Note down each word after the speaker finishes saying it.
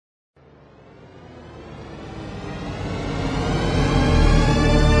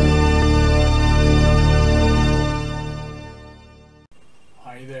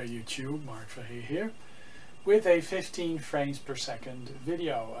here with a 15 frames per second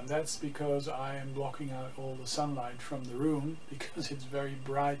video, and that's because I am blocking out all the sunlight from the room because it's very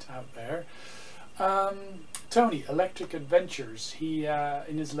bright out there. Tony, ElectricAdventures, he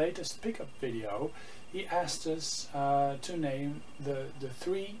in his latest pickup video, he asked us to name the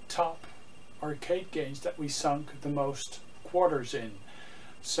 3 top arcade games that we sunk the most quarters in.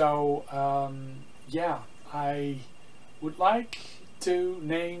 So yeah, I would like to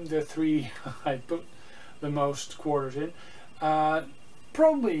name the 3 I put the most quarters in.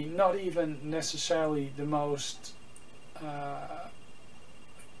 Probably not even necessarily the most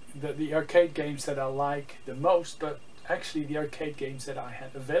the arcade games that I like the most, but actually the arcade games that I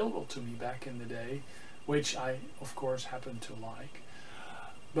had available to me back in the day, which I of course happen to like.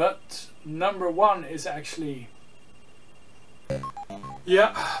 But number 1 is actually,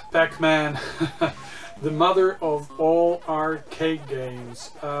 yeah, Pac-Man. The mother of all arcade games.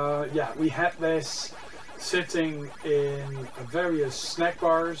 Yeah, we had this sitting in various snack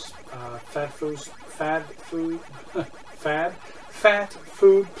bars, fat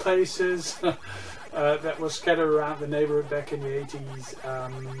food places that was scattered around the neighborhood back in the 80s.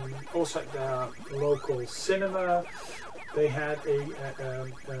 Also at the local cinema, they had an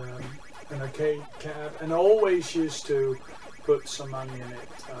arcade cab, and I always used to put some money in it,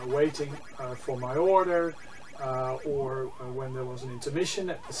 waiting for my order, or when there was an intermission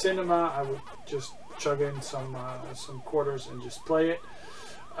at the cinema, I would just chug in some quarters and just play it.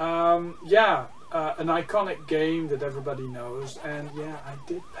 Yeah, an iconic game that everybody knows, and yeah, I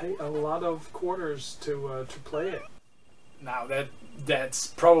did pay a lot of quarters to play it. Now that's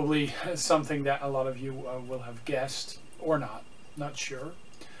probably something that a lot of you will have guessed, or not sure.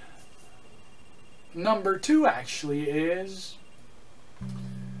 Number 2 actually is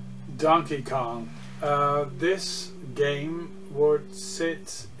Donkey Kong. This game would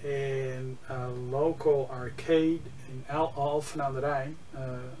sit in a local arcade in Alphen aan de Rijn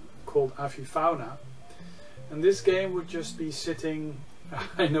called Avifauna, and this game would just be sitting,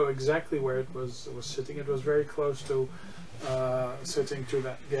 I know exactly where it was sitting. It was very close to sitting to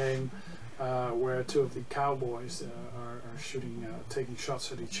that game where 2 of the cowboys are shooting, taking shots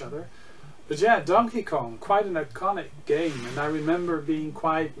at each other. But yeah, Donkey Kong, quite an iconic game, and I remember being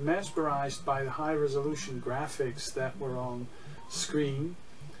quite mesmerized by the high resolution graphics that were on screen.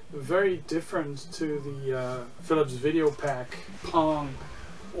 Very different to the Philips Video Pack, Pong,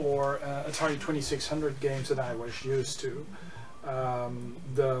 or Atari 2600 games that I was used to.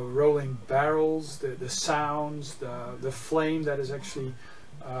 The rolling barrels, the sounds, the flame that is actually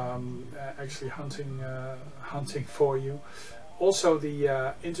hunting for you. Also,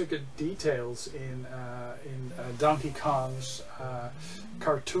 the intricate details in Donkey Kong's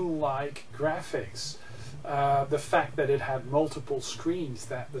cartoon-like graphics. The fact that it had multiple screens,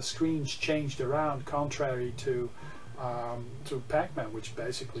 that the screens changed around, contrary to Pac-Man, which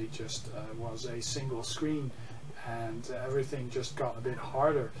basically just was a single screen, and everything just got a bit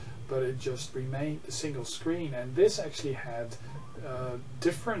harder, but it just remained a single screen. And this actually had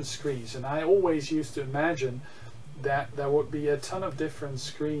different screens, and I always used to imagine that there would be a ton of different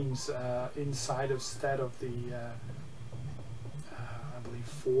screens inside of the I believe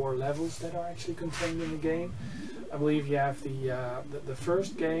 4 levels that are actually contained in the game. I believe you have the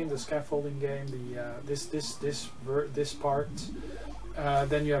first game, the scaffolding game, this part.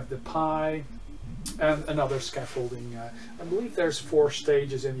 Then you have the pie and another scaffolding. I believe there's 4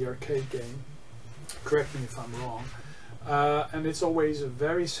 stages in the arcade game. Correct me if I'm wrong. And it's always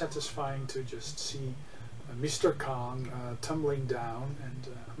very satisfying to just see Mr. Kong tumbling down, and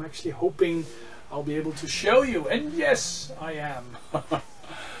I'm actually hoping I'll be able to show you, and yes, I am.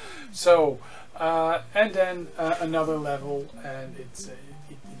 So, and then another level, and it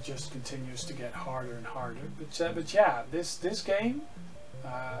just continues to get harder and harder. But yeah, this game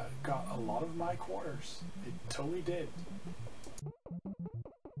got a lot of my quarters. It totally did.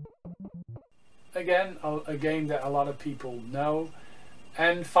 Again, a game that a lot of people know.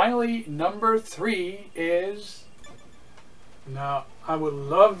 And finally, number 3 is... Now, I would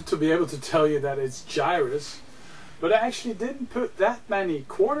love to be able to tell you that it's Gyrus, but I actually didn't put that many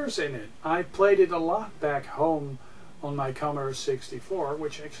quarters in it. I played it a lot back home on my Commodore 64,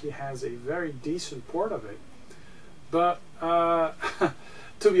 which actually has a very decent port of it. But,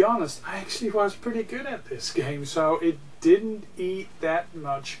 to be honest, I actually was pretty good at this game, so it didn't eat that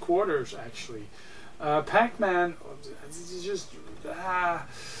much quarters, actually. Pac-Man, just...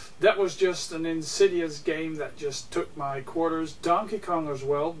 that was just an insidious game that just took my quarters. Donkey Kong as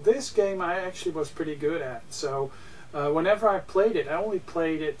well. This game I actually was pretty good at. So whenever I played it, I only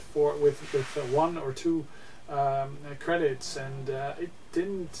played it with 1 or 2 credits, and it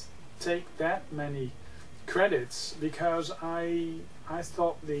didn't take that many credits because I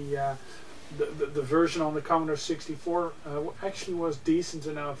thought the version on the Commodore 64 actually was decent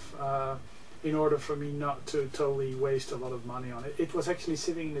enough in order for me not to totally waste a lot of money on it. It was actually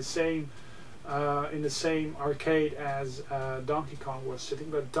sitting in the same arcade as Donkey Kong was sitting,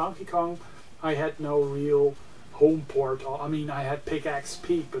 but Donkey Kong I had no real home port. I mean, I had Pickaxe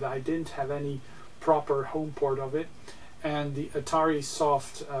Pete, but I didn't have any proper home port of it. And the Atari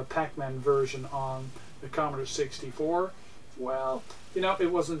Soft Pac-Man version on the Commodore 64, well, you know,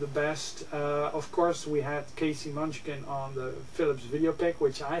 it wasn't the best. Of course, we had Casey Munchkin on the Philips Videopic,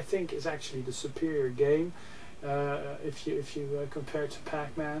 which I think is actually the superior game if you compare it to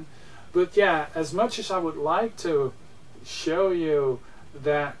Pac-Man. But yeah, as much as I would like to show you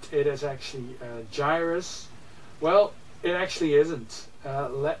that it is actually gyrus, well, it actually isn't.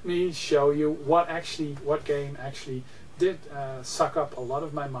 Let me show you what game actually did suck up a lot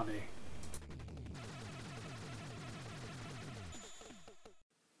of my money.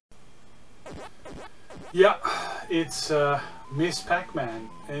 Yeah, it's Miss Pac-Man.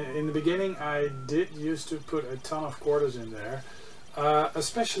 In the beginning I did used to put a ton of quarters in there,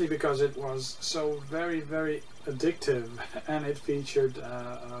 especially because it was so very addictive, and it featured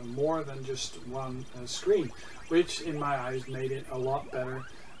more than just one screen, which in my eyes made it a lot better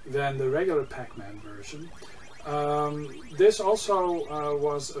than the regular Pac-Man version. This also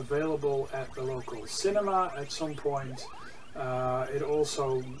was available at the local cinema at some point. It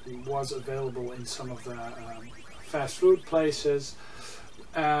also was available in some of the fast food places.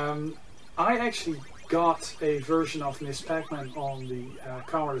 I actually got a version of Miss Pac-Man on the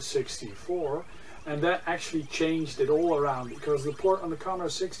Commodore 64, and that actually changed it all around, because the port on the Commodore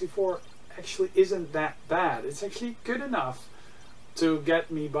 64 actually isn't that bad. It's actually good enough to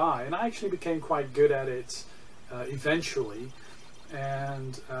get me by, and I actually became quite good at it eventually.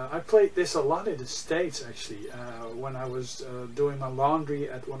 And I played this a lot in the States actually, when I was doing my laundry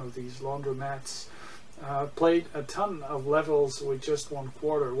at one of these laundromats. Played a ton of levels with just one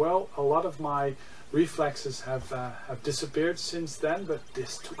quarter. Well, a lot of my reflexes have disappeared since then, but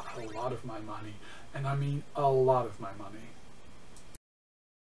this took a lot of my money, and I mean a lot of my money.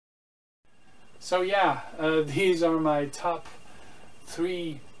 So yeah, these are my top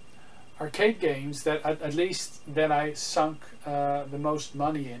 3 arcade games that at least that I sunk the most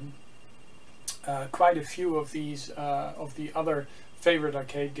money in. Quite a few of these of the other favorite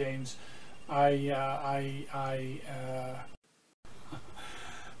arcade games yeah,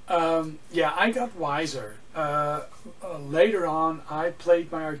 I got wiser. Later on I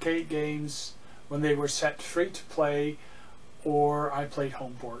played my arcade games when they were set free to play, or I played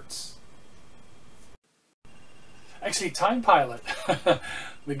home ports. Actually, Time Pilot,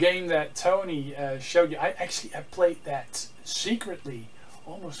 the game that Tony showed you, I played that secretly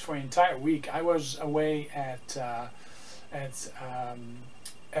almost for an entire week. I was away at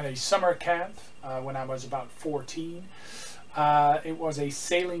a summer camp when I was about 14. It was a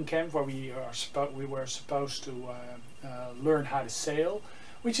sailing camp where we were supposed to learn how to sail,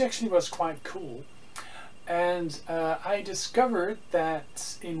 which actually was quite cool. And I discovered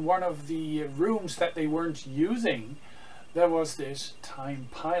that in one of the rooms that they weren't using, there was this Time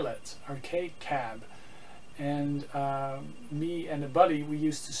Pilot arcade cab. And me and a buddy, we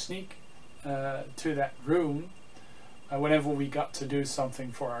used to sneak to that room whenever we got to do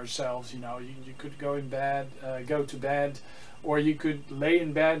something for ourselves. You know, you could go to bed, or you could lay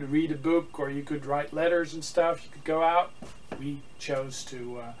in bed, read a book, or you could write letters and stuff. You could go out. We chose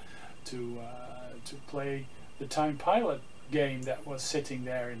to play the Time Pilot game that was sitting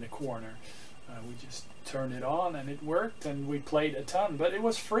there in the corner. We just turned it on and it worked, and we played a ton, but it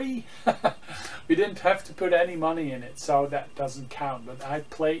was free. We didn't have to put any money in it, so that doesn't count. But I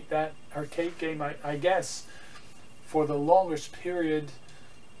played that arcade game, I guess, for the longest period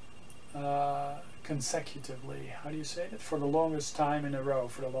consecutively. How do you say it? For the longest time in a row,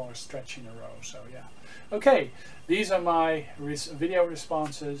 for the longest stretch in a row. So yeah. Okay, these are my video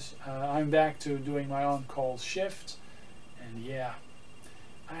responses. I'm back to doing my on-call shift, and yeah,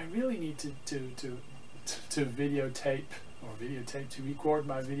 I really need to videotape to record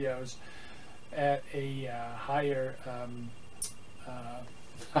my videos at a higher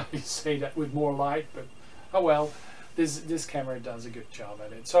how do you say that, with more light, but oh well, this camera does a good job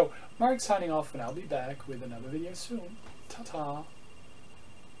at it. So Mark signing off, and I'll be back with another video soon. Ta-ta.